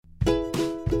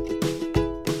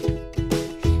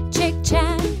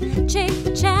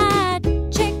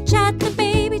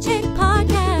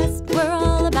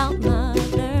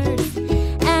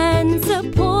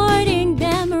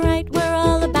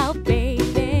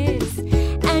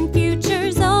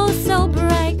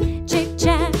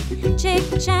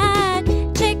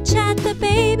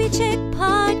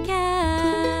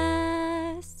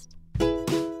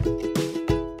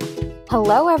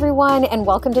everyone, and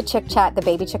welcome to Chick Chat, the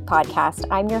Baby Chick podcast.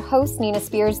 I'm your host, Nina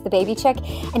Spears, the Baby Chick,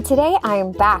 and today I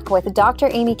am back with Dr.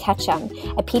 Amy Ketchum,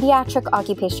 a pediatric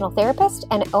occupational therapist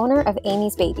and owner of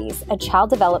Amy's Babies, a child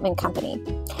development company.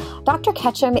 Dr.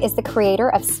 Ketchum is the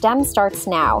creator of STEM Starts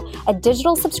Now, a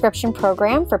digital subscription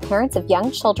program for parents of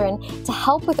young children to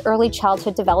help with early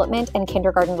childhood development and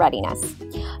kindergarten readiness.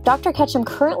 Dr. Ketchum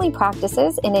currently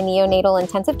practices in a neonatal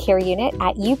intensive care unit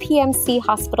at UPMC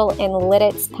Hospital in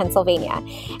Lititz, Pennsylvania,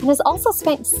 and has also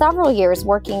spent several years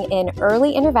working in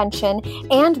early intervention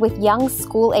and with young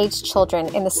school-aged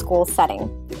children in the school setting.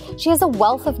 She has a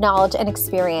wealth of knowledge and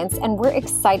experience, and we're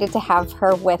excited to have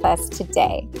her with us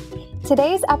today.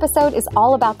 Today's episode is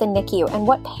all about the NICU and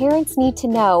what parents need to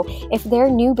know if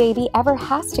their new baby ever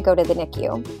has to go to the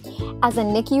NICU. As a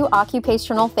NICU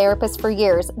occupational therapist for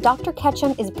years, Dr.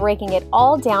 Ketchum is breaking it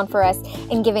all down for us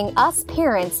and giving us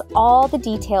parents all the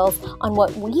details on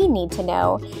what we need to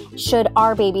know should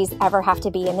our babies ever have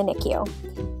to be in the NICU.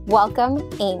 Welcome,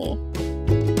 Amy.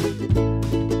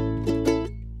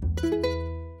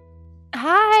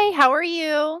 Hi, how are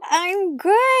you? I'm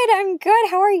good.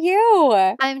 How are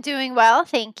you? I'm doing well,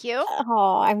 thank you.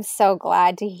 Oh, I'm so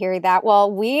glad to hear that.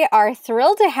 Well, we are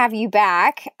thrilled to have you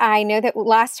back. I know that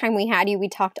last time we had you, we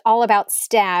talked all about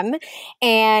STEM.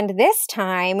 And this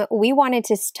time we wanted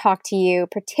to talk to you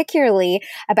particularly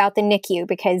about the NICU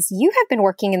because you have been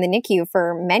working in the NICU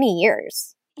for many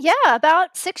years. Yeah,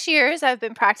 about 6 years I've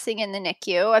been practicing in the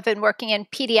NICU. I've been working in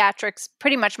pediatrics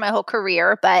pretty much my whole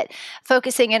career, but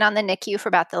focusing in on the NICU for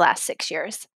about the last 6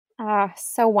 years.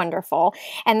 So wonderful.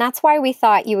 And that's why we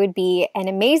thought you would be an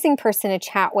amazing person to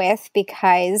chat with,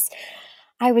 because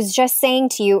I was just saying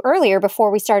to you earlier before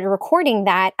we started recording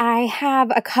that I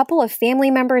have a couple of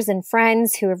family members and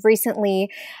friends who have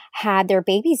recently had their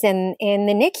babies in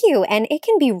the NICU, and it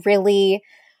can be really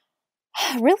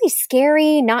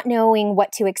scary not knowing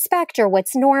what to expect or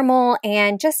what's normal.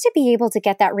 And just to be able to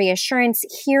get that reassurance,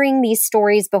 hearing these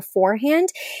stories beforehand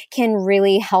can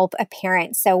really help a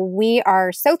parent. So we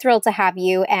are so thrilled to have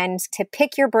you and to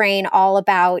pick your brain all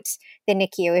about the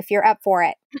NICU if you're up for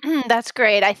it. That's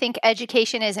great. I think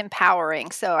education is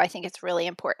empowering, so I think it's really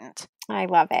important. I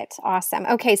love it. Awesome.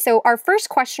 Okay, so our first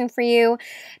question for you,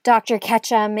 Dr.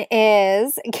 Ketchum,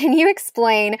 is can you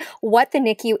explain what the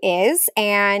NICU is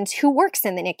and who works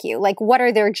in the NICU? Like, what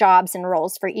are their jobs and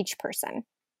roles for each person?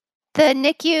 The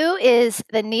NICU is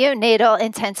the Neonatal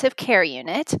Intensive Care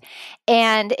Unit,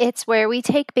 and it's where we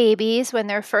take babies when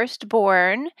they're first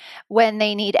born, when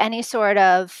they need any sort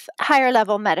of higher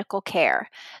level medical care.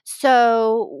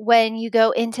 So when you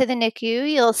go into the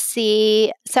NICU, you'll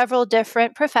see several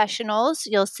different professionals.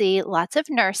 You'll see lots of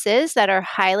nurses that are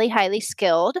highly, highly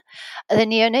skilled. The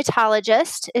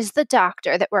neonatologist is the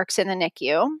doctor that works in the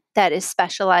NICU that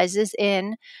specializes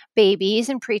in babies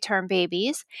and preterm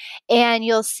babies. And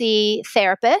you'll see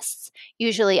therapists,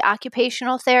 usually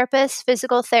occupational therapists,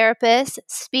 physical therapists,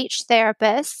 speech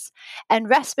therapists, and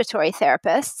respiratory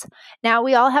therapists. Now,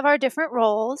 we all have our different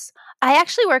roles. I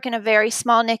actually work in a very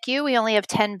small NICU. We only have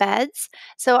 10 beds.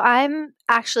 So I'm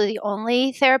actually the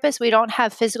only therapist. We don't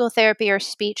have physical therapy or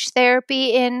speech therapy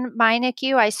in my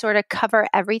NICU. I sort of cover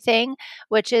everything,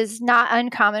 which is not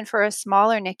uncommon for a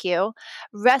smaller NICU.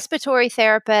 Respiratory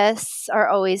therapists are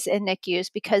always in NICUs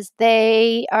because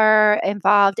they are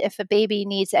involved if a baby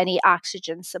needs any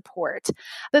oxygen support.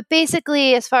 But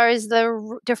basically, as far as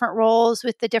the different roles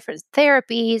with the different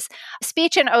therapies,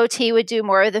 speech and OT would do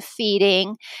more of the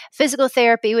feeding. Physical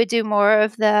therapy would do more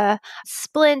of the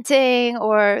splinting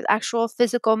or actual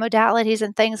physical modalities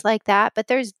and things like that. But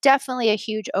there's definitely a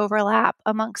huge overlap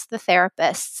amongst the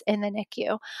therapists in the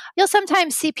NICU. You'll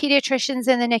sometimes see pediatricians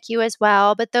in the NICU as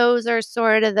well, but those are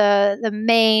sort of the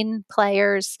main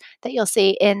players that you'll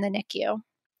see in the NICU.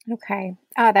 Okay.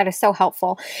 That is so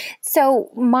helpful.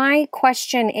 So my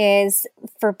question is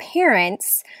for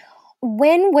parents,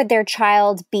 when would their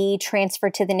child be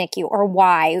transferred to the NICU or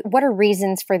why? What are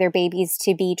reasons for their babies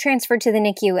to be transferred to the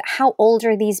NICU? How old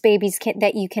are these babies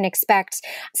that you can expect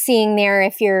seeing there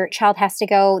if your child has to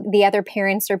go, the other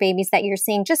parents or babies that you're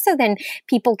seeing, just so then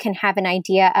people can have an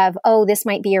idea of, oh, this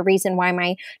might be a reason why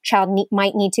my child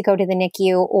might need to go to the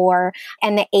NICU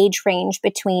and the age range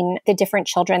between the different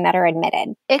children that are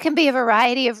admitted. It can be a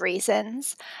variety of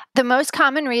reasons. The most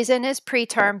common reason is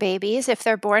preterm babies. If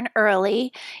they're born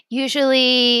early, usually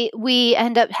we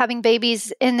end up having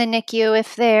babies in the NICU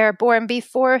if they're born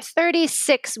before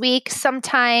 36 weeks.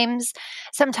 Sometimes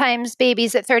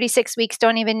babies at 36 weeks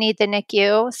don't even need the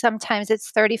NICU. Sometimes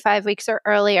it's 35 weeks or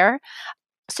earlier.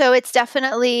 So it's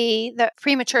definitely the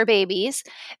premature babies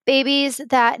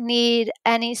that need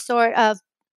any sort of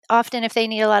often if they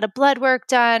need a lot of blood work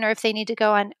done or if they need to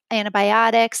go on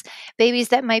antibiotics, babies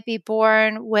that might be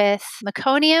born with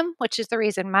meconium, which is the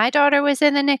reason my daughter was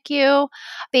in the NICU,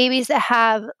 babies that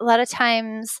have a lot of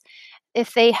times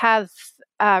if they have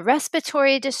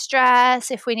respiratory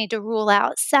distress, if we need to rule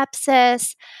out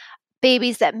sepsis,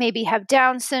 babies that maybe have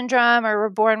Down syndrome or were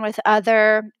born with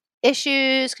other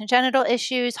issues, congenital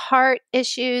issues, heart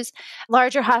issues.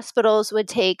 Larger hospitals would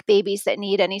take babies that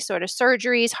need any sort of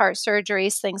surgeries, heart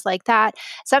surgeries, things like that.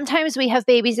 Sometimes we have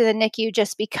babies in the NICU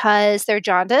just because they're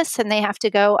jaundiced and they have to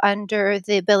go under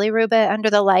the bilirubin, under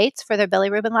the lights for their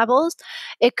bilirubin levels.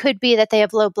 It could be that they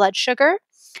have low blood sugar.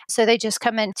 So they just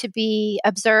come in to be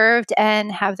observed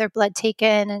and have their blood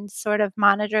taken and sort of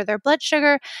monitor their blood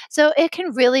sugar. So it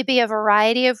can really be a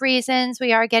variety of reasons.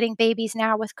 We are getting babies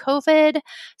now with COVID.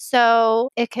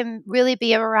 So it can really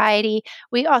be a variety.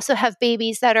 We also have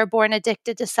babies that are born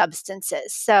addicted to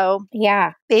substances. So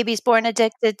Yeah. babies born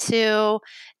addicted to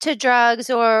drugs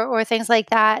or things like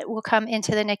that will come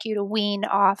into the NICU to wean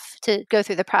off, to go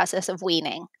through the process of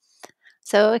weaning.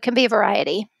 So it can be a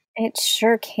variety. It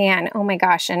sure can. Oh my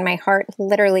gosh. And my heart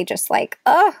literally just like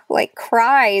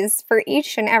cries for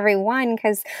each and every one,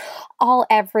 because all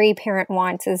every parent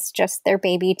wants is just their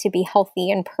baby to be healthy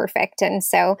and perfect. And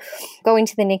so going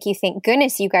to the NICU, thank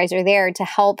goodness you guys are there to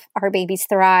help our babies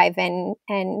thrive and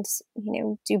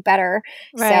do better.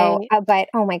 Right. So, but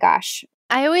oh my gosh.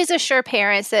 I always assure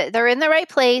parents that they're in the right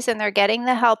place and they're getting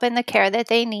the help and the care that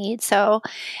they need. So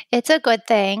it's a good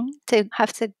thing to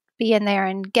have to be in there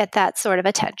and get that sort of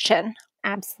attention.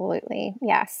 Absolutely.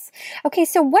 Yes. Okay.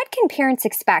 So what can parents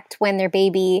expect when their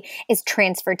baby is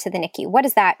transferred to the NICU? What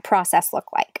does that process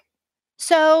look like?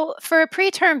 So for a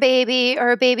preterm baby or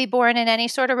a baby born in any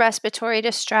sort of respiratory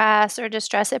distress or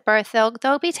distress at birth,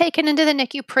 they'll be taken into the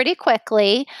NICU pretty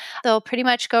quickly. They'll pretty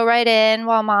much go right in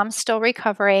while mom's still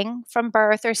recovering from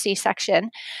birth or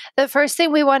C-section. The first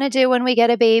thing we want to do when we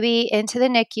get a baby into the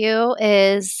NICU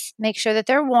is make sure that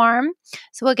they're warm.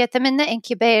 So we'll get them in the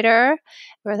incubator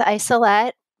or the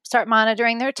isolette. Start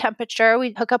monitoring their temperature.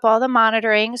 We hook up all the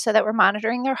monitoring so that we're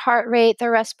monitoring their heart rate, their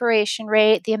respiration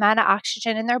rate, the amount of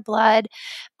oxygen in their blood.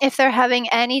 If they're having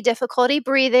any difficulty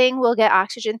breathing, we'll get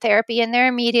oxygen therapy in there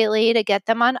immediately to get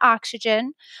them on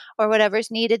oxygen or whatever's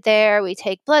needed there. We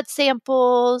take blood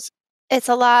samples. It's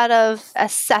a lot of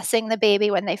assessing the baby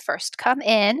when they first come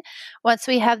in. Once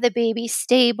we have the baby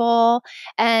stable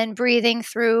and breathing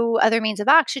through other means of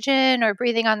oxygen or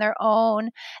breathing on their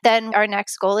own, then our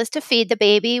next goal is to feed the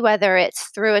baby, whether it's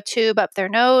through a tube up their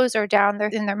nose or down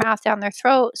in their mouth, down their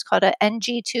throat. It's called an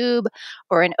NG tube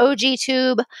or an OG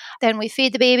tube. Then we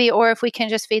feed the baby, or if we can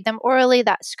just feed them orally,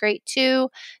 that's great too.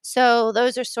 So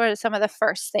those are sort of some of the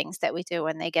first things that we do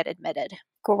when they get admitted.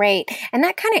 Great. And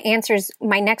that kind of answers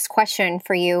my next question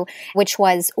for you, which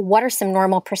was, what are some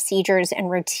normal procedures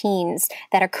and routines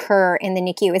that occur in the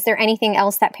NICU? Is there anything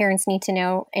else that parents need to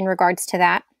know in regards to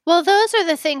that? Well, those are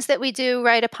the things that we do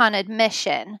right upon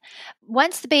admission.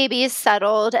 Once the baby is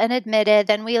settled and admitted,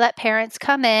 then we let parents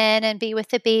come in and be with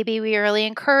the baby. We really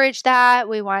encourage that.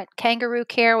 We want kangaroo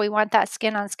care. We want that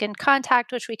skin-on-skin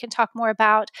contact, which we can talk more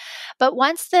about. But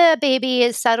once the baby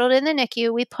is settled in the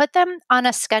NICU, we put them on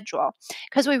a schedule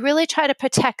because we really try to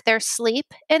protect their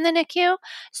sleep in the NICU.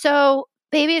 So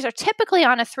babies are typically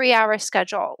on a 3-hour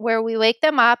schedule where we wake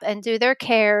them up and do their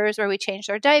cares, where we change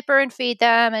their diaper and feed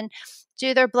them and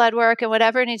do their blood work and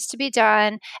whatever needs to be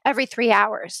done every 3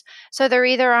 hours. So they're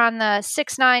either on the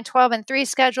 6, 9, 12, and 3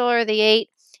 schedule or the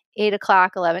 8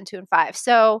 o'clock, 11, 2, and 5.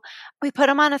 So we put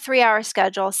them on a 3-hour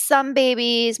schedule. Some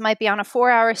babies might be on a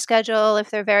 4-hour schedule if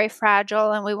they're very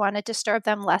fragile and we want to disturb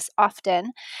them less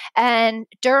often. And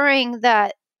during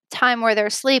that time where they're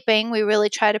sleeping, we really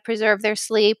try to preserve their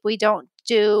sleep. We don't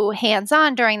do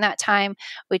hands-on during that time.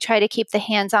 We try to keep the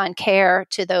hands-on care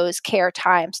to those care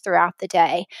times throughout the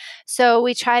day. So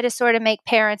we try to sort of make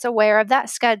parents aware of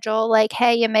that schedule, like,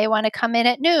 hey, you may want to come in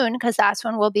at noon because that's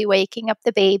when we'll be waking up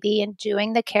the baby and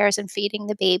doing the cares and feeding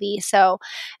the baby. So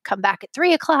come back at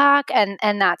 3 o'clock. And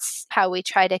that's how we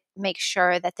try to make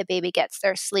sure that the baby gets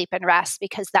their sleep and rest,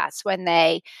 because that's when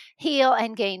they heal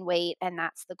and gain weight. And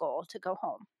that's the goal, to go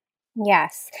home.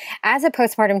 Yes. As a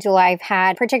postpartum doula, I've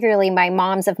had, particularly my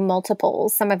moms of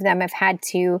multiples, some of them have had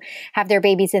to have their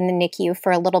babies in the NICU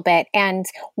for a little bit. And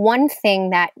one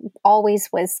thing that always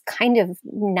was kind of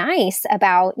nice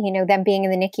about, them being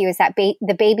in the NICU is that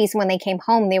the babies, when they came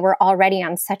home, they were already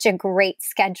on such a great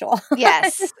schedule.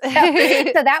 Yes. so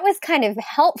that was kind of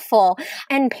helpful.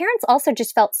 And parents also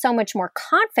just felt so much more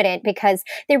confident because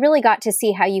they really got to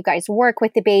see how you guys work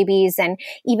with the babies, and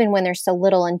even when they're so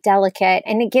little and delicate.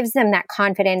 And it gives them them that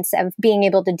confidence of being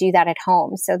able to do that at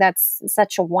home. So that's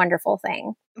such a wonderful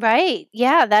thing. Right.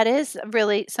 Yeah, that is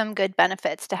really some good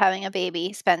benefits to having a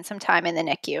baby spend some time in the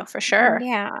NICU for sure.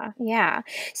 Yeah, yeah.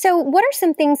 So, what are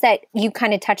some things that you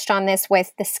kind of touched on this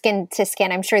with the skin to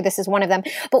skin? I'm sure this is one of them.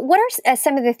 But what are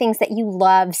some of the things that you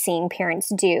love seeing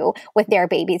parents do with their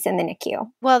babies in the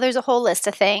NICU? Well, there's a whole list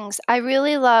of things. I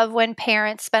really love when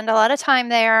parents spend a lot of time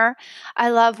there. I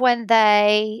love when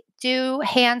they do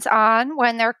hands-on,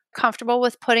 when they're comfortable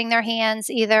with putting their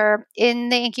hands either in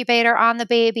the incubator on the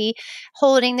baby,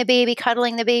 holding the baby,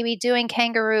 cuddling the baby, doing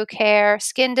kangaroo care,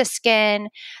 skin to skin.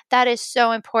 That is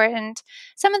so important.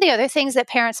 Some of the other things that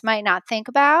parents might not think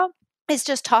about is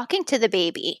just talking to the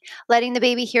baby, letting the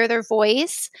baby hear their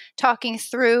voice, talking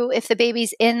through if the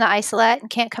baby's in the isolette and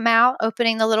can't come out,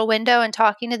 opening the little window and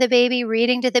talking to the baby,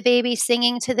 reading to the baby,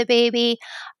 singing to the baby.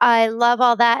 I love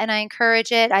all that and I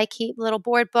encourage it. I keep little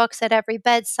board books at every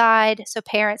bedside so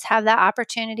parents have that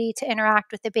opportunity to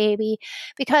interact with the baby.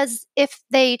 Because if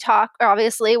they talk,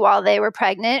 obviously, while they were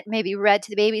pregnant, maybe read to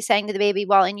the baby, sang to the baby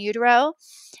while in utero,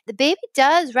 the baby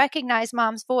does recognize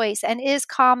mom's voice and is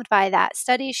calmed by that.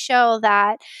 Studies show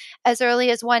that as early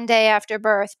as one day after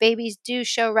birth, babies do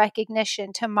show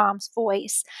recognition to mom's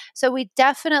voice. So we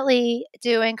definitely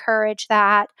do encourage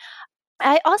that.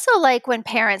 I also like when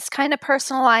parents kind of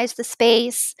personalize the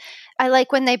space. I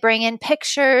like when they bring in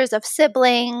pictures of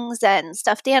siblings and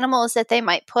stuffed animals that they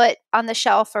might put on the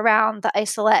shelf around the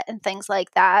isolette and things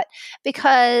like that,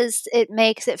 because it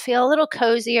makes it feel a little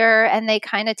cozier and they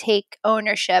kind of take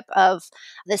ownership of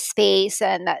the space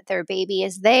and that their baby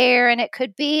is there and it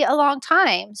could be a long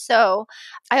time. So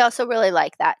I also really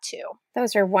like that too.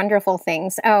 Those are wonderful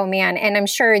things. Oh, man. And I'm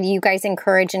sure you guys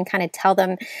encourage and kind of tell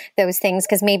them those things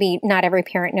because maybe not every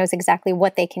parent knows exactly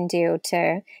what they can do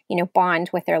to, bond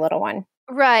with their little one.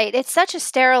 Right. It's such a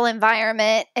sterile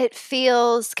environment. It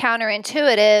feels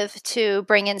counterintuitive to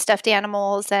bring in stuffed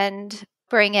animals and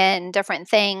bring in different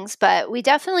things, but we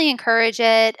definitely encourage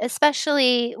it.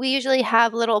 Especially, we usually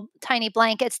have little tiny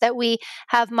blankets that we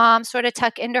have mom sort of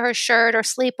tuck into her shirt or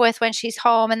sleep with when she's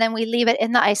home. And then we leave it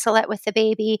in the isolette with the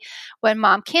baby when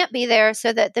mom can't be there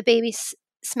so that the baby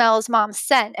smells mom's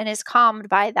scent and is calmed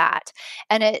by that.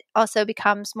 And it also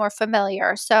becomes more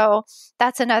familiar. So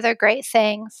that's another great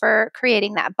thing for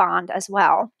creating that bond as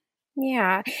well.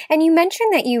 Yeah. And you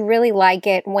mentioned that you really like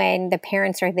it when the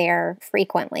parents are there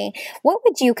frequently. What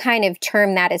would you kind of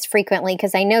term that as frequently?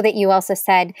 Because I know that you also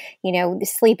said,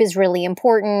 sleep is really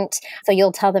important. So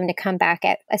you'll tell them to come back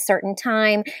at a certain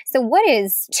time. So what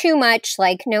is too much?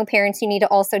 Like, no, parents, you need to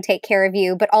also take care of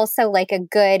you, but also like a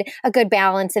good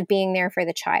balance of being there for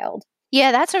the child.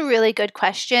 Yeah, that's a really good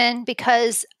question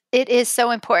because it is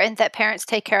so important that parents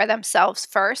take care of themselves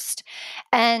first.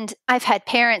 And I've had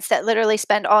parents that literally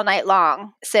spend all night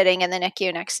long sitting in the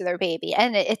NICU next to their baby.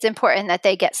 And it's important that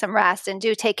they get some rest and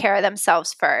do take care of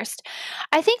themselves first.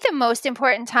 I think the most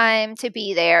important time to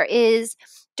be there is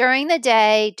during the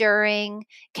day, during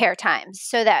care times,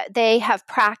 so that they have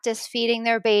practice feeding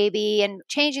their baby and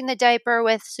changing the diaper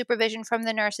with supervision from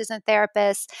the nurses and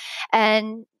therapists,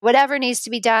 and whatever needs to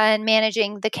be done,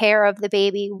 managing the care of the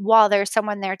baby while there's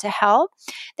someone there to help.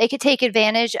 They could take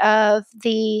advantage of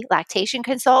the lactation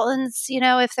consultants,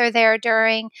 if they're there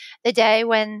during the day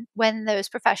when those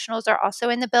professionals are also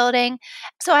in the building.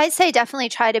 So I'd say definitely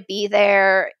try to be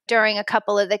there during a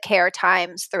couple of the care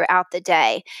times throughout the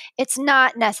day. It's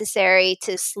not necessary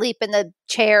to sleep in the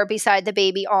chair beside the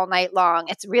baby all night long.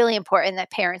 It's really important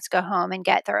that parents go home and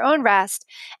get their own rest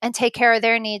and take care of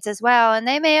their needs as well. And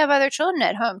they may have other children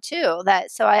at home too.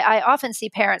 So I often see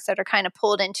parents that are kind of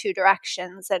pulled in two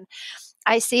directions, and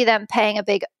I see them paying a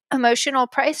big emotional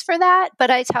price for that.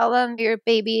 But I tell them your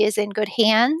baby is in good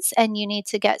hands and you need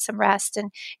to get some rest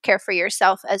and care for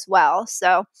yourself as well.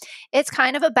 So it's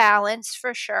kind of a balance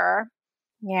for sure.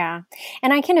 Yeah.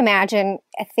 And I can imagine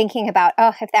thinking about,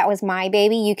 if that was my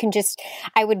baby,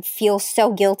 I would feel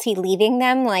so guilty leaving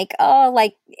them. Like,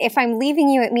 if I'm leaving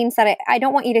you, it means that I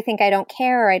don't want you to think I don't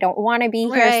care or I don't want to be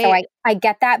here. Right. So I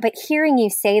get that. But hearing you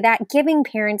say that, giving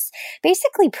parents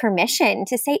basically permission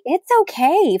to say it's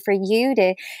okay for you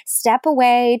to step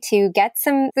away, to get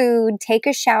some food, take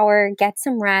a shower, get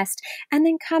some rest, and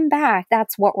then come back.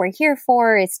 That's what we're here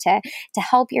for, is to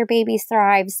help your babies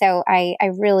thrive. So I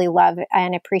really love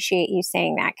and appreciate you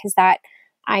saying that, because that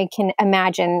I can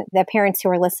imagine the parents who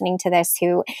are listening to this,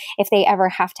 who, if they ever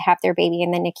have to have their baby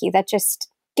in the NICU, that just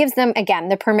gives them, again,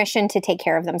 the permission to take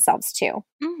care of themselves too.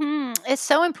 Mm-hmm. It's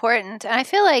so important. And I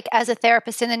feel like as a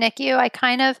therapist in the NICU, I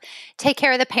kind of take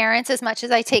care of the parents as much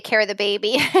as I take care of the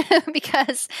baby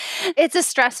because it's a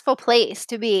stressful place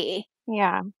to be.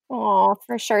 Yeah. Oh,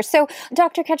 for sure. So,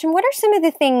 Dr. Ketchum, what are some of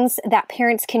the things that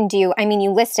parents can do? I mean,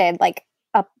 you listed like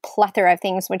a plethora of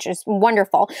things, which is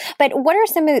wonderful. But what are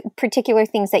some of the particular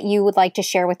things that you would like to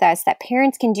share with us that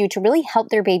parents can do to really help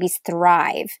their babies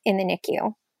thrive in the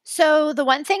NICU? So, the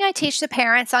one thing I teach the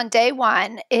parents on day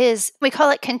one is we call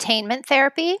it containment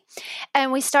therapy.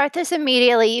 And we start this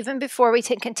immediately, even before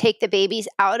can take the babies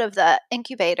out of the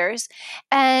incubators.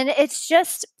 And it's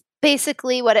just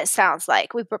basically what it sounds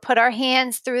like. We put our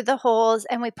hands through the holes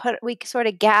and we sort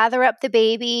of gather up the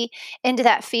baby into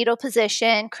that fetal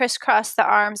position, crisscross the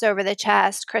arms over the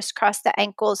chest, crisscross the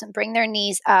ankles, and bring their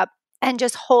knees up and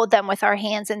just hold them with our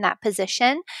hands in that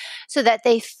position so that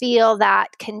they feel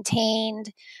that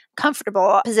contained,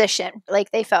 comfortable position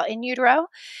like they felt in utero.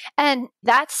 And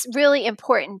that's really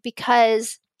important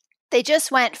because they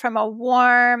just went from a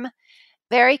warm,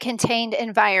 very contained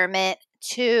environment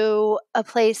to a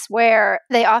place where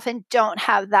they often don't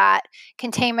have that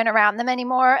containment around them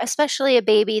anymore, especially a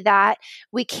baby that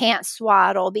we can't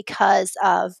swaddle because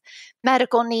of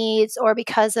medical needs or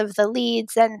because of the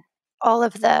leads and all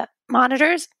of the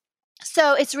monitors.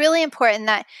 So it's really important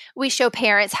that we show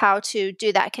parents how to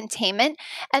do that containment.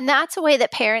 And that's a way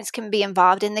that parents can be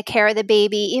involved in the care of the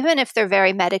baby, even if they're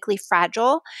very medically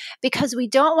fragile, because we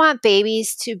don't want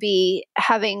babies to be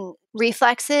having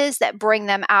reflexes that bring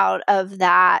them out of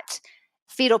that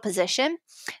fetal position.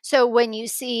 So when you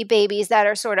see babies that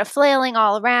are sort of flailing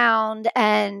all around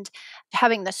and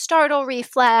having the startle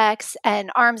reflex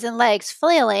and arms and legs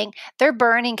flailing, they're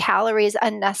burning calories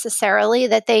unnecessarily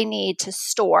that they need to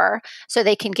store so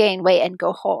they can gain weight and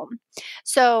go home.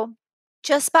 So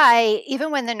just by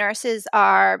even when the nurses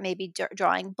are maybe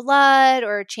drawing blood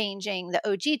or changing the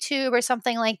OG tube or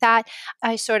something like that,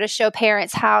 I sort of show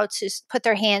parents how to put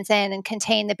their hands in and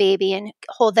contain the baby and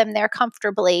hold them there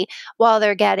comfortably while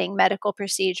they're getting medical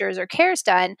procedures or cares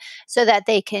done so that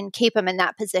they can keep them in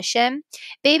that position.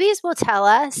 Babies will tell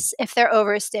us if they're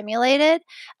overstimulated.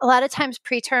 A lot of times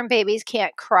preterm babies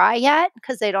can't cry yet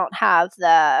because they don't have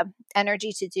the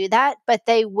energy to do that, but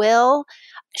they will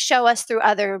show us through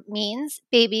other means.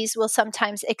 Babies will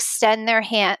sometimes extend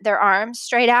their arms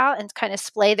straight out and kind of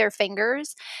splay their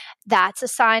fingers. That's a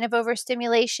sign of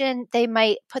overstimulation. They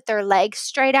might put their legs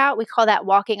straight out. We call that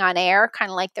walking on air,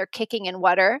 kind of like they're kicking in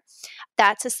water.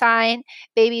 That's a sign.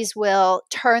 Babies will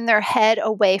turn their head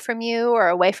away from you or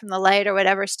away from the light or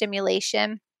whatever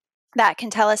stimulation. That can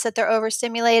tell us that they're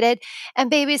overstimulated. And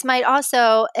babies might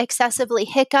also excessively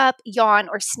hiccup, yawn,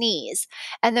 or sneeze.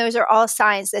 And those are all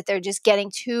signs that they're just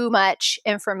getting too much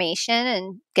information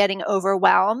and getting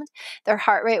overwhelmed. Their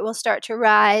heart rate will start to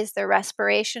rise, their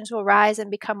respirations will rise and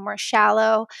become more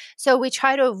shallow. So we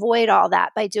try to avoid all that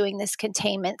by doing this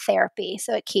containment therapy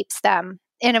so it keeps them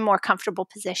in a more comfortable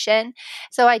position.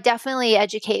 So I definitely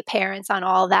educate parents on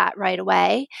all that right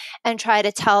away and try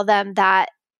to tell them that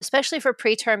especially for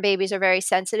preterm babies or very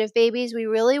sensitive babies, we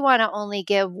really want to only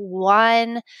give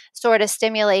one sort of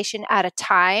stimulation at a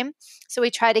time. So we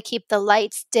try to keep the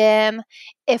lights dim.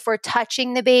 If we're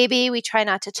touching the baby, we try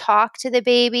not to talk to the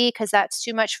baby because that's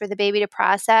too much for the baby to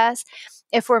process.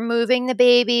 If we're moving the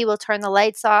baby, we'll turn the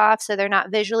lights off so they're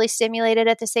not visually stimulated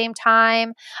at the same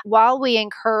time. While we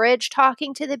encourage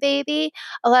talking to the baby,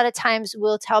 a lot of times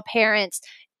we'll tell parents,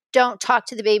 don't talk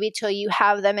to the baby till you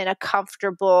have them in a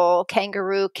comfortable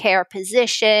kangaroo care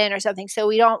position or something. So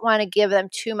we don't want to give them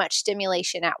too much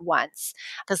stimulation at once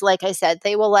because like I said,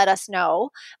 they will let us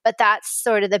know. But that's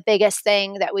sort of the biggest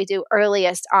thing that we do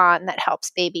earliest on that helps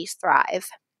babies thrive.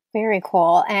 Very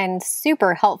cool and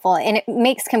super helpful. And it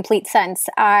makes complete sense.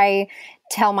 I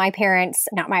tell my parents,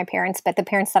 not my parents, but the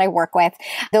parents that I work with,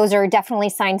 those are definitely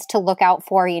signs to look out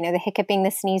for, the hiccuping,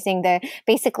 the sneezing,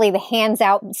 basically the hands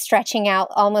out, stretching out,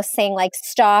 almost saying like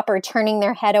stop or turning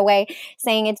their head away,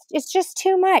 saying it's just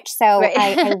too much. So Right.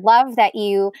 I love that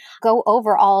you go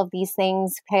over all of these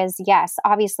things because yes,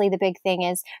 obviously the big thing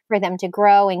is for them to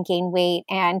grow and gain weight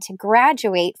and to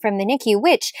graduate from the NICU,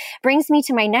 which brings me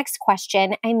to my next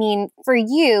question. I mean, for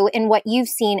you and what you've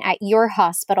seen at your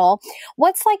hospital,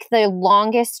 what's like the longest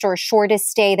or shortest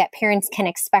stay that parents can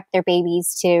expect their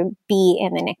babies to be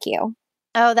in the NICU?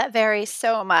 Oh, that varies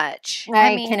so much.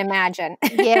 I can imagine.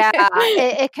 Yeah,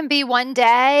 it can be one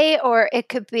day or it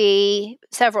could be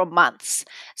several months.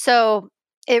 So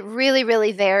it really,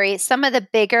 really varies. Some of the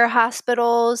bigger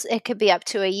hospitals, it could be up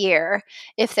to a year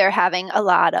if they're having a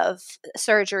lot of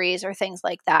surgeries or things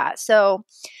like that. So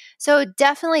So it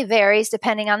definitely varies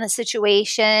depending on the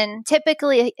situation.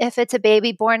 Typically, if it's a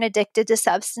baby born addicted to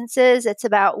substances, it's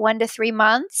about 1 to 3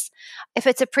 months. If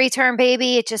it's a preterm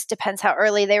baby, it just depends how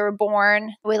early they were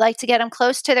born. We like to get them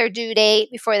close to their due date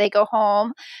before they go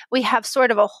home. We have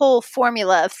sort of a whole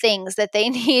formula of things that they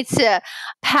need to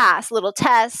pass, little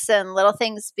tests and little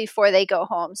things before they go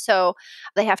home. So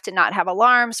they have to not have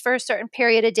alarms for a certain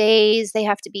period of days. They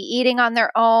have to be eating on their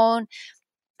own.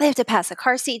 They have to pass a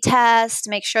car seat test,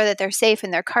 make sure that they're safe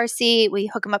in their car seat. We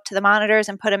hook them up to the monitors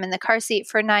and put them in the car seat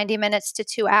for 90 minutes to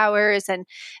 2 hours and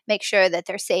make sure that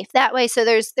they're safe that way. So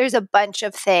there's a bunch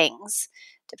of things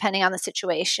depending on the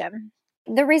situation.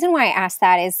 The reason why I ask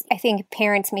that is I think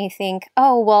parents may think,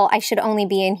 oh, well, I should only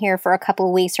be in here for a couple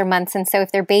of weeks or months. And so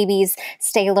if their babies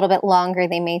stay a little bit longer,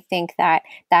 they may think that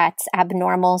that's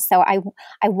abnormal. So I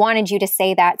wanted you to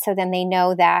say that so then they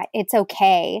know that it's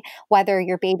okay whether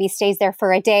your baby stays there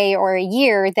for a day or a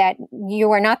year, that you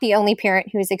are not the only parent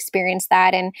who's experienced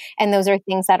that. And those are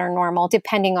things that are normal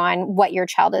depending on what your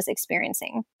child is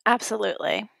experiencing.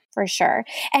 Absolutely. For sure.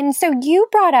 And so you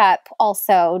brought up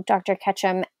also, Dr.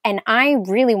 Ketchum, and I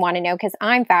really want to know because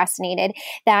I'm fascinated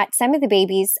that some of the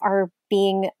babies are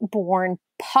being born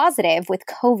positive with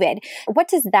COVID. What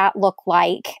does that look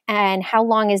like? And how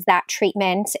long is that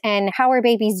treatment? And how are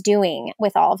babies doing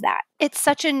with all of that? It's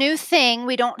such a new thing.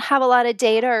 We don't have a lot of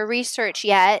data or research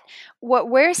yet. What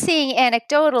we're seeing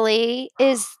anecdotally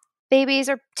is babies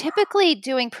are typically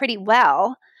doing pretty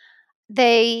well.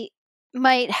 They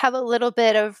might have a little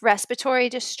bit of respiratory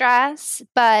distress,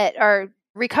 but are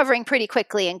recovering pretty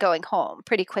quickly and going home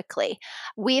pretty quickly.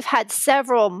 We've had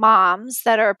several moms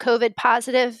that are COVID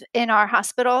positive in our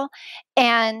hospital,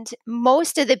 and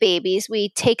most of the babies,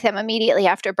 we take them immediately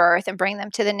after birth and bring them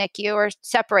to the NICU or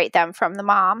separate them from the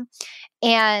mom.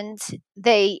 And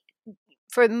they,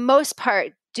 for the most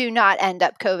part, do not end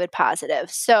up COVID positive.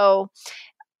 So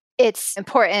it's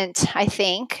important, I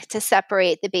think, to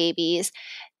separate the babies.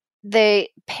 The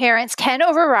parents can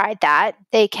override that.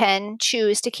 They can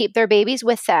choose to keep their babies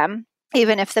with them,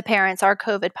 even if the parents are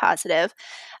COVID positive.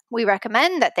 We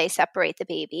recommend that they separate the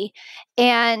baby,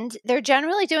 and they're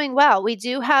generally doing well. We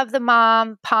do have the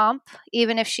mom pump,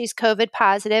 even if she's COVID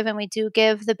positive, and we do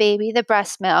give the baby the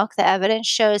breast milk. The evidence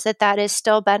shows that that is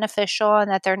still beneficial and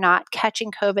that they're not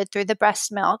catching COVID through the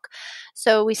breast milk.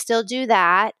 So we still do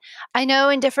that. I know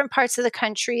in different parts of the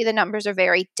country, the numbers are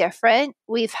very different.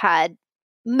 We've had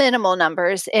minimal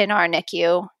numbers in our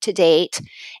NICU to date,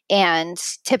 and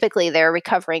typically they're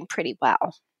recovering pretty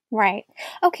well. Right.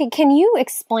 Okay. Can you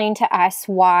explain to us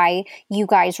why you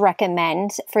guys recommend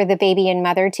for the baby and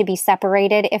mother to be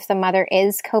separated if the mother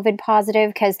is COVID positive?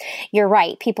 Because you're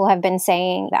right. People have been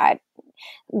saying that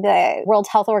the World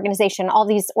Health Organization, all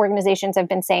these organizations have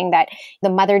been saying that the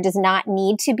mother does not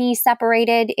need to be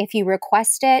separated if you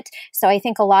request it. So I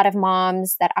think a lot of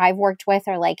moms that I've worked with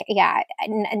are like, yeah,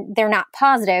 and they're not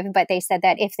positive, but they said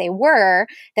that if they were,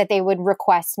 that they would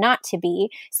request not to be.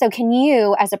 So can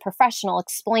you, as a professional,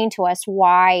 explain to us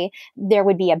why there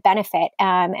would be a benefit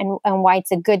and why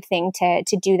it's a good thing to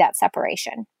do that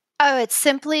separation? Oh, it's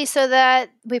simply so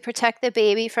that we protect the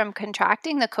baby from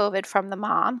contracting the COVID from the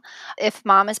mom. If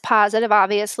mom is positive,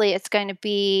 obviously it's going to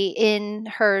be in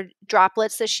her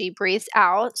droplets that she breathes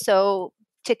out. So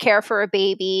to care for a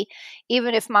baby,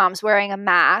 even if mom's wearing a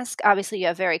mask, obviously you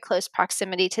have very close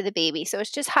proximity to the baby. So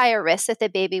it's just higher risk that the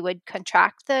baby would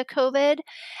contract the COVID.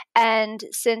 And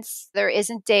since there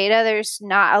isn't data, there's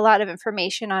not a lot of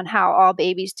information on how all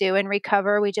babies do and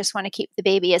recover. We just want to keep the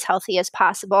baby as healthy as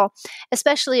possible,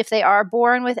 especially if they are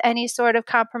born with any sort of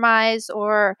compromise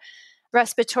or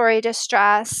respiratory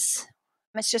distress.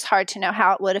 It's just hard to know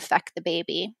how it would affect the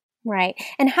baby. Right.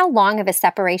 And how long of a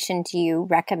separation do you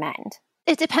recommend?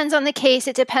 It depends on the case.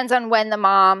 It depends on when the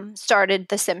mom started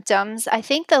the symptoms. I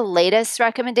think the latest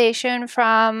recommendation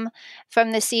from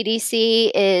the CDC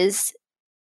is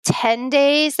 10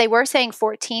 days. They were saying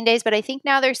 14 days, but I think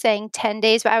now they're saying 10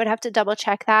 days, but I would have to double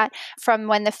check that from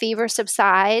when the fever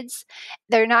subsides.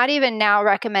 They're not even now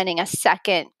recommending a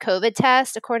second COVID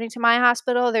test, according to my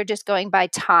hospital. They're just going by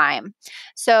time.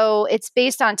 So it's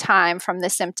based on time from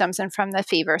the symptoms and from the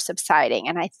fever subsiding.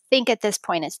 And I think at this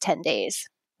point it's 10 days.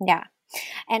 Yeah.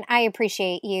 And I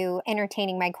appreciate you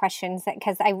entertaining my questions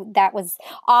because that was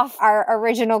off our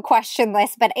original question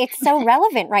list, but it's so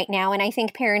relevant right now. And I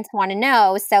think parents want to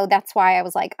know. So that's why I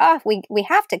was like, oh, we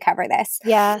have to cover this.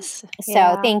 Yes.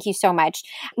 So Thank you so much.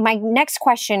 My next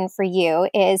question for you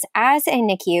is, as a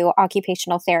NICU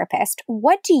occupational therapist,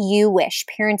 what do you wish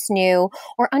parents knew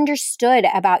or understood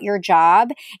about your job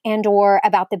and or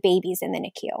about the babies in the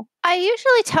NICU? I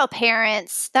usually tell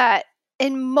parents that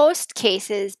in most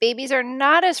cases, babies are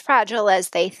not as fragile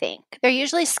as they think. They're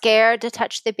usually scared to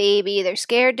touch the baby. They're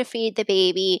scared to feed the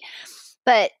baby.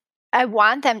 But I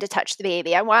want them to touch the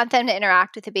baby. I want them to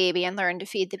interact with the baby and learn to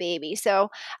feed the baby. So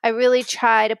I really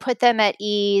try to put them at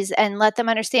ease and let them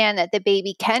understand that the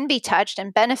baby can be touched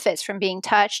and benefits from being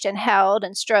touched and held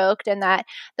and stroked, and that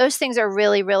those things are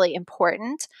really, really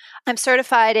important. I'm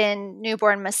certified in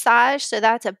newborn massage, so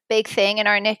that's a big thing in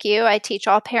our NICU. I teach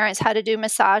all parents how to do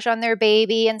massage on their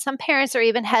baby, and some parents are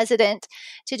even hesitant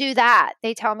to do that.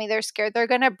 They tell me they're scared they're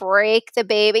going to break the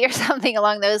baby or something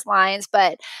along those lines,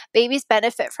 but babies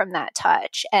benefit from that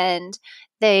touch, and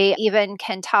they even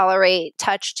can tolerate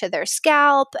touch to their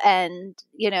scalp and,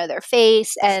 their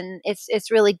face, and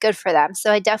it's really good for them.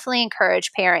 So I definitely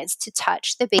encourage parents to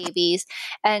touch the babies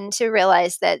and to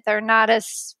realize that they're not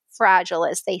as fragile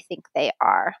as they think they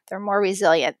are. They're more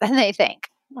resilient than they think.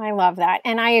 I love that.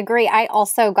 And I agree. I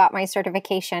also got my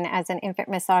certification as an infant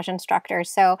massage instructor.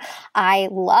 So I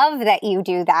love that you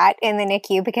do that in the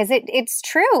NICU because it's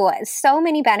true. So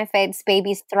many benefits.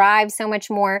 Babies thrive so much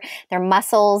more. Their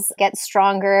muscles get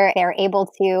stronger. They're able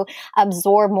to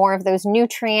absorb more of those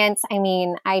nutrients. I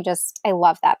mean, I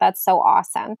love that. That's so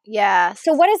awesome. Yeah.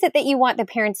 So what is it that you want the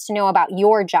parents to know about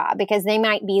your job? Because they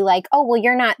might be like, oh, well,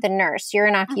 you're not the nurse. You're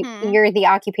you're the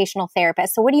occupational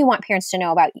therapist. So what do you want parents to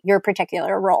know about your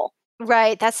particular role?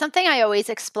 Right. That's something I always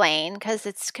explain because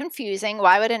it's confusing.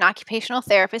 Why would an occupational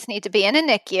therapist need to be in a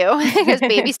NICU? Because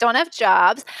babies don't have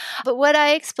jobs. But what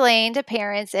I explain to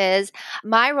parents is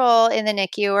my role in the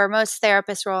NICU, or most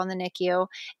therapists' role in the NICU,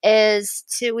 is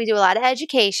we do a lot of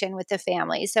education with the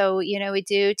family. So, we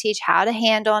do teach how to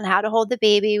handle and how to hold the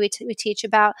baby. We teach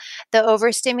about the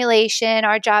overstimulation.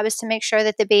 Our job is to make sure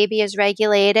that the baby is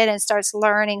regulated and starts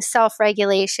learning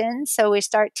self-regulation. So we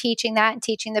start teaching that and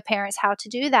teaching the parents how to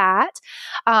do that.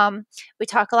 We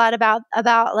talk a lot about,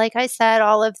 like I said,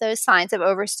 all of those signs of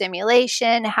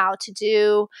overstimulation, how to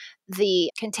do the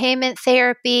containment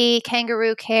therapy,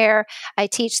 kangaroo care. I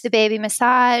teach the baby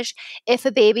massage. If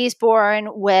a baby is born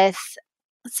with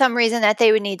some reason that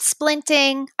they would need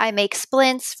splinting, I make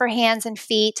splints for hands and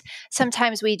feet.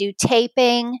 Sometimes we do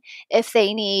taping. If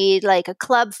they need like a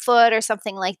club foot or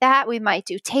something like that, we might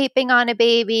do taping on a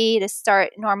baby to start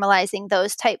normalizing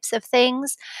those types of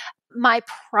things. My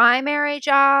primary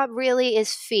job really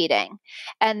is feeding,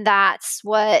 and that's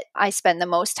what I spend the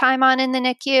most time on in the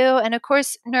NICU. And of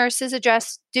course, nurses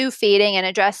do feeding and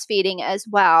address feeding as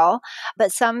well.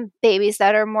 But some babies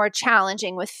that are more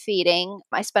challenging with feeding,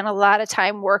 I spend a lot of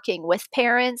time working with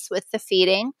parents with the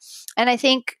feeding. And I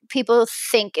think people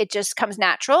think it just comes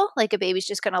natural, like a baby's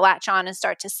just going to latch on and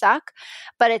start to suck.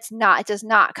 But it's not. It does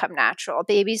not come natural.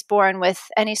 Babies born with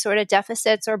any sort of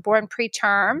deficits or born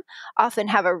preterm often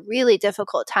have a really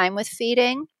difficult time with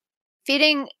feeding.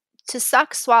 Feeding to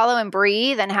suck, swallow, and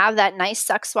breathe and have that nice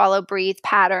suck, swallow, breathe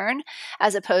pattern,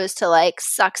 as opposed to like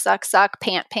suck, suck, suck,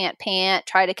 pant, pant, pant,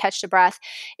 try to catch the breath.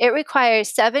 It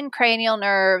requires 7 cranial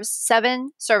nerves,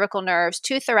 7 cervical nerves,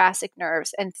 2 thoracic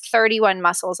nerves, and 31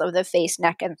 muscles of the face,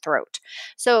 neck, and throat.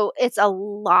 So it's a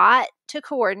lot to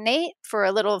coordinate for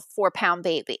a little 4-pound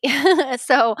baby.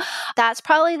 So that's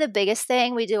probably the biggest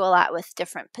thing. We do a lot with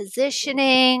different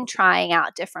positioning, trying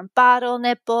out different bottle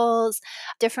nipples,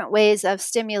 different ways of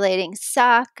stimulating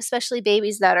suck, especially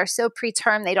babies that are so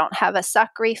preterm they don't have a suck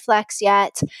reflex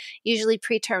yet. Usually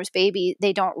preterm's baby,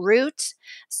 they don't root,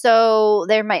 so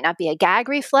there might not be a gag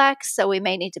reflex, so we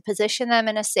may need to position them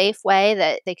in a safe way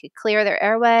that they could clear their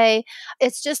airway.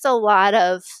 It's just a lot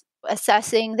of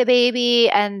assessing the baby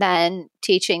and then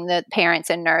teaching the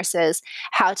parents and nurses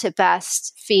how to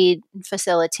best feed and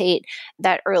facilitate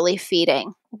that early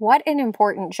feeding. What an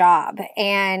important job,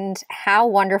 and how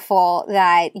wonderful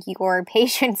that your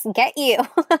patients get you.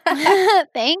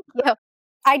 Thank you.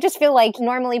 I just feel like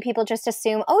normally people just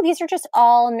assume, oh, these are just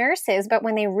all nurses. But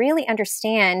when they really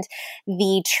understand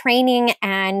the training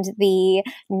and the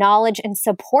knowledge and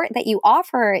support that you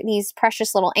offer these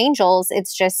precious little angels,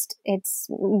 it's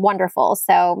wonderful.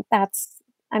 So that's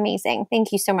amazing.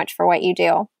 Thank you so much for what you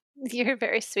do. You're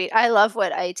very sweet. I love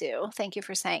what I do. Thank you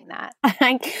for saying that.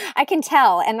 I can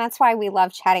tell, and that's why we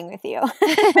love chatting with you.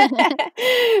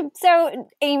 So,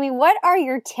 Amy, what are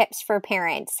your tips for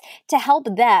parents to help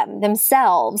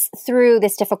themselves through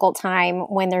this difficult time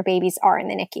when their babies are in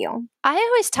the NICU? I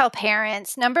always tell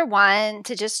parents, number one,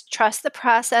 to just trust the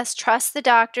process, trust the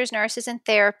doctors, nurses, and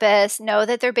therapists, know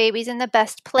that their baby's in the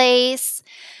best place.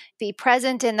 Be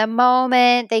present in the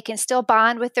moment. They can still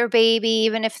bond with their baby,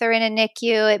 even if they're in a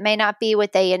NICU. It may not be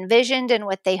what they envisioned and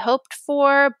what they hoped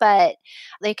for, but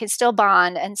they can still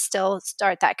bond and still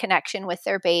start that connection with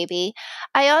their baby.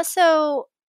 I also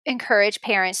encourage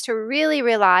parents to really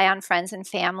rely on friends and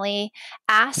family,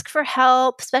 ask for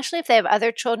help, especially if they have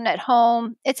other children at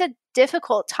home. It's a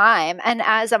difficult time. And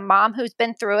as a mom who's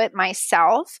been through it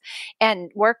myself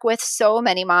and work with so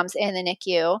many moms in the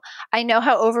NICU, I know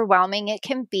how overwhelming it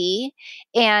can be.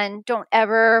 And don't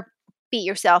ever beat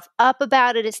yourself up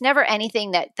about it. It's never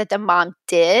anything that the mom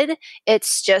did.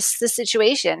 It's just the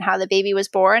situation, how the baby was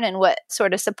born and what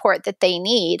sort of support that they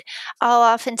need. I'll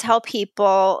often tell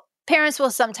people, parents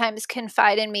will sometimes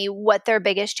confide in me what their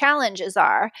biggest challenges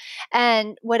are.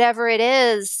 And whatever it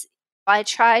is, I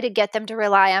try to get them to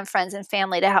rely on friends and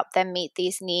family to help them meet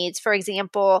these needs. For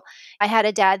example, I had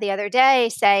a dad the other day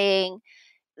saying,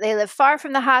 they live far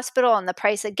from the hospital and the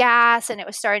price of gas, and it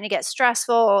was starting to get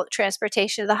stressful,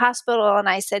 transportation to the hospital. And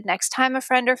I said, next time a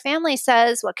friend or family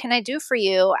says, what can I do for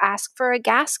you? Ask for a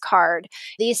gas card.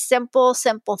 These simple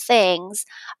things.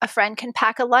 A friend can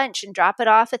pack a lunch and drop it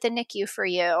off at the NICU for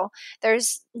you.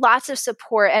 There's lots of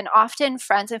support, and often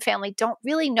friends and family don't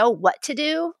really know what to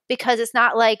do because it's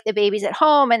not like the baby's at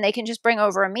home and they can just bring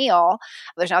over a meal.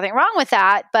 There's nothing wrong with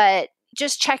that, but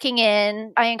just checking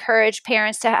in. I encourage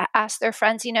parents to ask their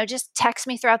friends, just text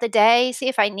me throughout the day, see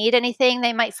if I need anything.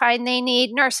 They might find they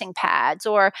need nursing pads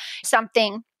or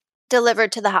something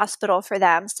delivered to the hospital for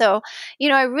them. So,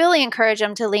 I really encourage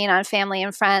them to lean on family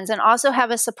and friends and also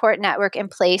have a support network in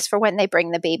place for when they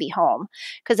bring the baby home,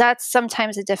 because that's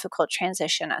sometimes a difficult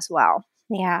transition as well.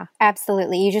 Yeah,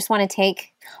 absolutely. You just want to take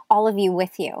all of you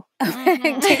with you.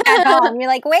 Take that home. You're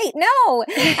like, wait, no,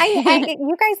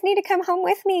 you guys need to come home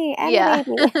with me and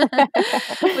the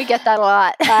baby. We get that a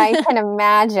lot. I can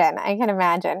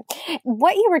imagine.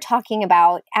 What you were talking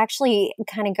about actually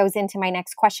kind of goes into my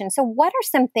next question. So what are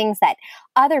some things that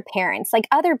other parents, like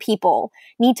other people,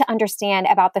 need to understand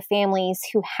about the families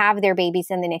who have their babies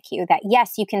in the NICU? That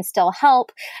yes, you can still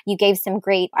help. You gave some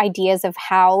great ideas of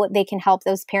how they can help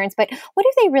those parents, but what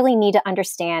do they really need to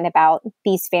understand about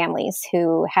these families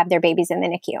who have their babies in the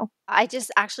NICU? I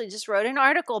just wrote an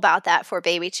article about that for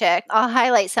Baby Chick. I'll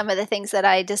highlight some of the things that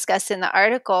I discussed in the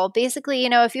article. Basically,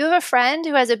 if you have a friend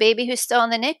who has a baby who's still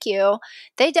in the NICU,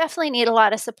 they definitely need a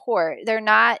lot of support. They're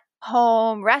not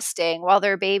home resting while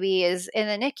their baby is in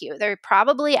the NICU. They're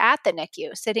probably at the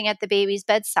NICU, sitting at the baby's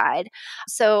bedside.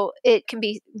 So it can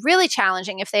be really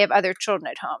challenging if they have other children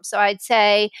at home. So I'd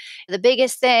say the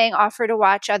biggest thing, offer to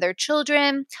watch other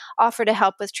children, offer to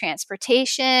help with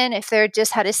transportation. If they're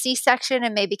just had a C-section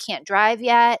and maybe can't drive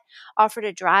yet, offer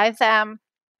to drive them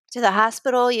to the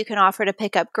hospital. You can offer to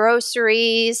pick up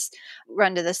groceries,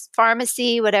 run to the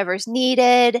pharmacy, whatever's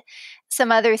needed. Some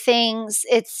other things,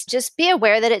 it's just be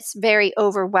aware that it's very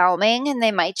overwhelming and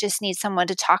they might just need someone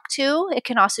to talk to. It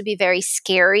can also be very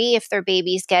scary if their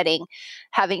baby's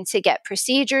having to get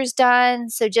procedures done.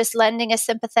 So just lending a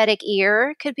sympathetic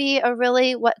ear could be a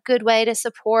really good way to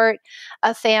support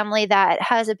a family that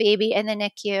has a baby in the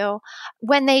NICU.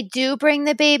 When they do bring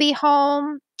the baby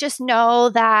home, just know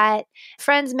that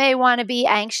friends may want to be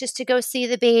anxious to go see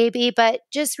the baby, but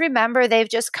just remember they've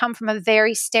just come from a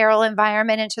very sterile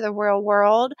environment into the real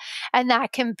world, and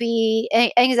that can be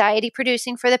anxiety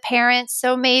producing for the parents.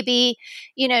 So maybe,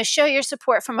 show your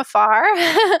support from afar.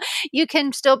 You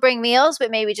can still bring meals, but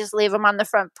maybe just leave them on the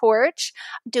front porch.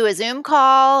 Do a Zoom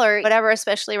call or whatever,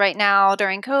 especially right now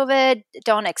during COVID.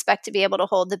 Don't expect to be able to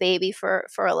hold the baby for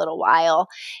a little while.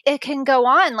 It can go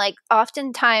on. Like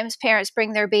oftentimes parents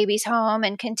bring their babies home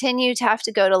and continue to have to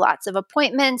go to lots of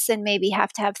appointments and maybe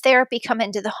have to have therapy come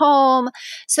into the home.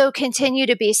 So continue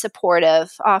to be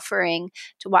supportive, offering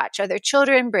to watch other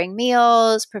children, bring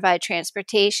meals, provide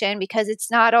transportation, because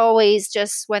it's not always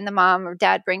just when the mom or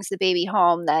dad brings the baby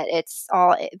home that it's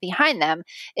all behind them.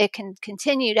 It can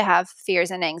continue to have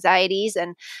fears and anxieties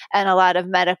and a lot of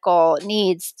medical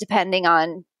needs depending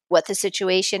on what the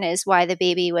situation is, why the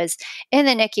baby was in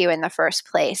the NICU in the first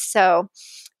place. So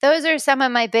those are some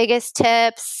of my biggest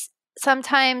tips.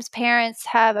 Sometimes parents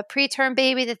have a preterm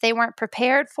baby that they weren't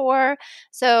prepared for.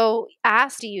 So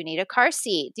ask, do you need a car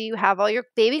seat? Do you have all your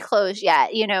baby clothes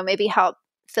yet? Maybe help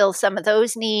fill some of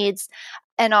those needs.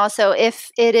 And also,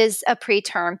 if it is a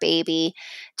preterm baby,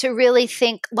 to really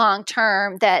think long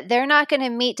term that they're not going to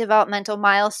meet developmental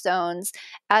milestones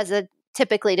as a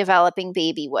typically developing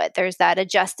baby would. There's that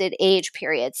adjusted age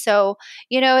period. So,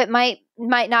 it might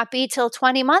not be till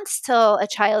 20 months till a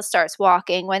child starts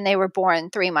walking when they were born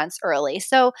 3 months early.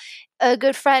 So a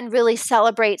good friend really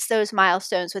celebrates those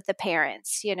milestones with the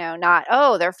parents, not,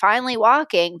 oh, they're finally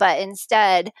walking, but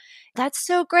instead, that's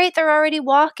so great. They're already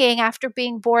walking after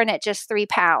being born at just 3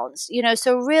 pounds,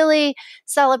 so really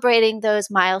celebrating those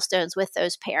milestones with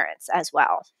those parents as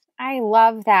well. I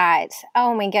love that.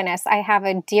 Oh my goodness. I have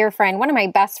a dear friend, one of my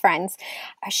best friends.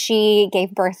 She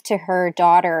gave birth to her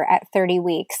daughter at 30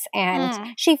 weeks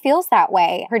and she feels that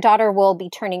way. Her daughter will be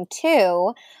turning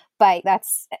 2, but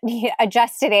that's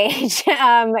adjusted age. She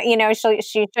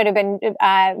should have been,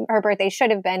 her birthday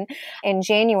should have been in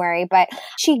January, but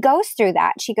she goes through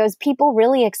that. She goes, people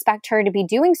really expect her to be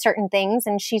doing certain things,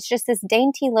 and she's just this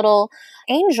dainty little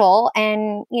angel.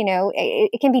 And,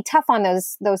 it can be tough on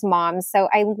those moms. So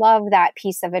I love that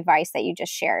piece of advice that you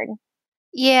just shared.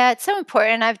 Yeah, it's so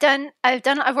important.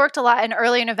 I've worked a lot in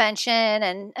early intervention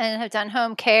and have done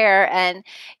home care, and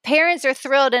parents are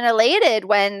thrilled and elated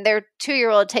when their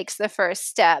 2-year-old takes the first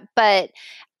step. But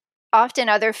often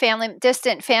other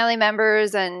distant family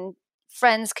members and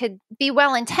friends could be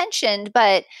well-intentioned,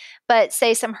 but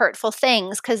say some hurtful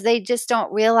things because they just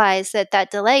don't realize that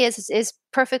delay is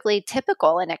perfectly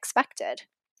typical and expected.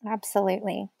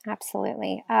 Absolutely.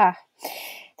 Absolutely.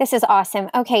 This is awesome.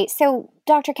 Okay. So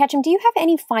Dr. Ketchum, do you have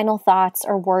any final thoughts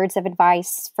or words of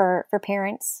advice for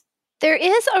parents? There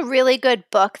is a really good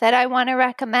book that I want to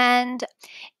recommend.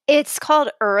 It's called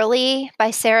Early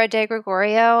by Sarah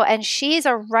DeGregorio, and she's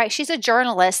a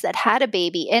journalist that had a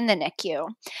baby in the NICU.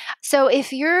 So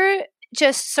if you're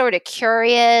just sort of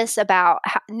curious about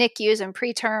NICUs and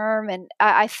preterm, and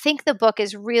I think the book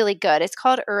is really good. It's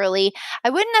called Early. I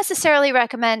wouldn't necessarily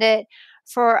recommend it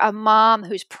for a mom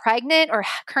who's pregnant or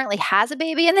currently has a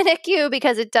baby in the NICU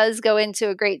because it does go into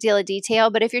a great deal of detail.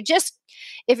 But if you're just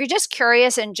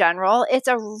curious in general, it's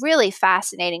a really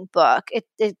fascinating book.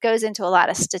 It goes into a lot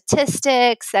of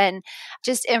statistics and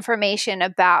just information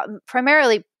about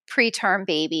primarily preterm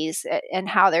babies and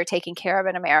how they're taken care of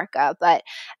in America. But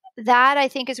that I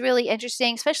think is really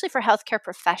interesting, especially for healthcare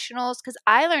professionals, because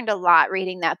I learned a lot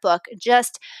reading that book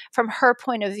just from her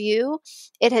point of view.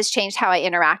 It has changed how I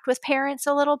interact with parents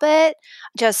a little bit.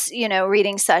 Just,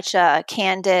 reading such a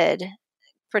candid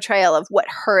portrayal of what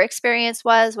her experience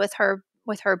was with her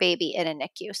baby in a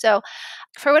NICU. So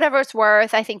for whatever it's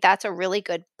worth, I think that's a really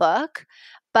good book.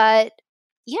 But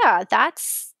yeah,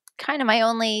 that's kind of my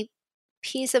only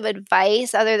piece of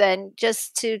advice other than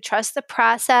just to trust the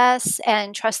process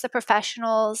and trust the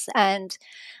professionals. And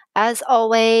as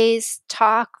always,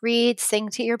 talk, read, sing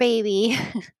to your baby.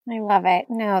 I love it.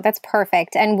 No, that's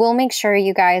perfect. And we'll make sure,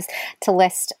 you guys, to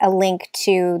list a link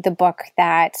to the book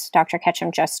that Dr.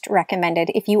 Ketchum just recommended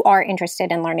if you are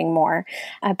interested in learning more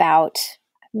about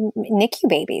NICU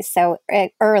babies. So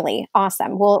Early.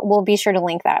 Awesome. We'll be sure to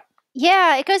link that.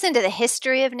 Yeah, it goes into the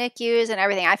history of NICUs and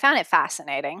everything. I found it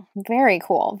fascinating. Very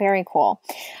cool. Very cool.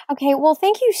 Okay. Well,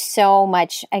 thank you so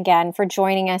much again for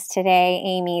joining us today,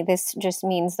 Amy. This just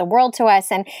means the world to us.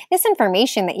 And this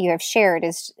information that you have shared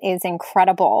is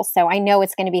incredible. So I know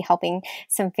it's going to be helping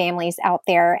some families out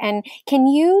there. And can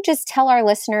you just tell our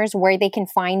listeners where they can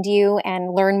find you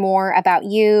and learn more about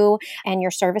you and your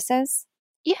services?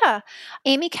 Yeah.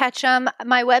 Amy Ketchum.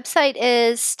 My website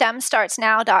is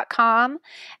stemstartsnow.com,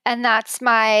 and that's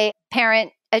my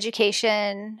parent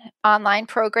education online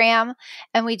program.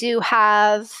 And we do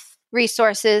have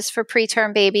resources for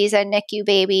preterm babies and NICU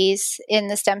babies in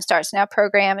the STEM Starts Now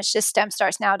program. It's just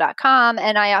stemstartsnow.com.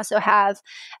 And I also have,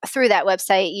 through that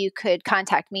website, you could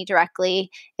contact me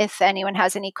directly if anyone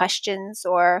has any questions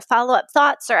or follow-up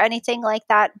thoughts or anything like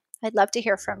that. I'd love to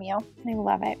hear from you. I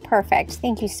love it. Perfect.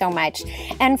 Thank you so much.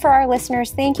 And for our listeners,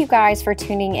 thank you guys for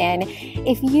tuning in.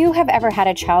 If you have ever had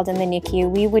a child in the NICU,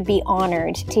 we would be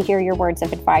honored to hear your words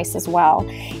of advice as well.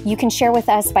 You can share with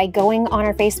us by going on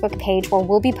our Facebook page where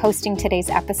we'll be posting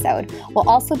today's episode. We'll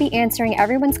also be answering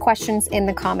everyone's questions in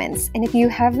the comments. And if you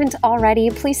haven't already,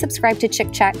 please subscribe to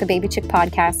Chick Chat, the Baby Chick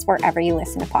podcast, wherever you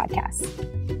listen to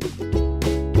podcasts.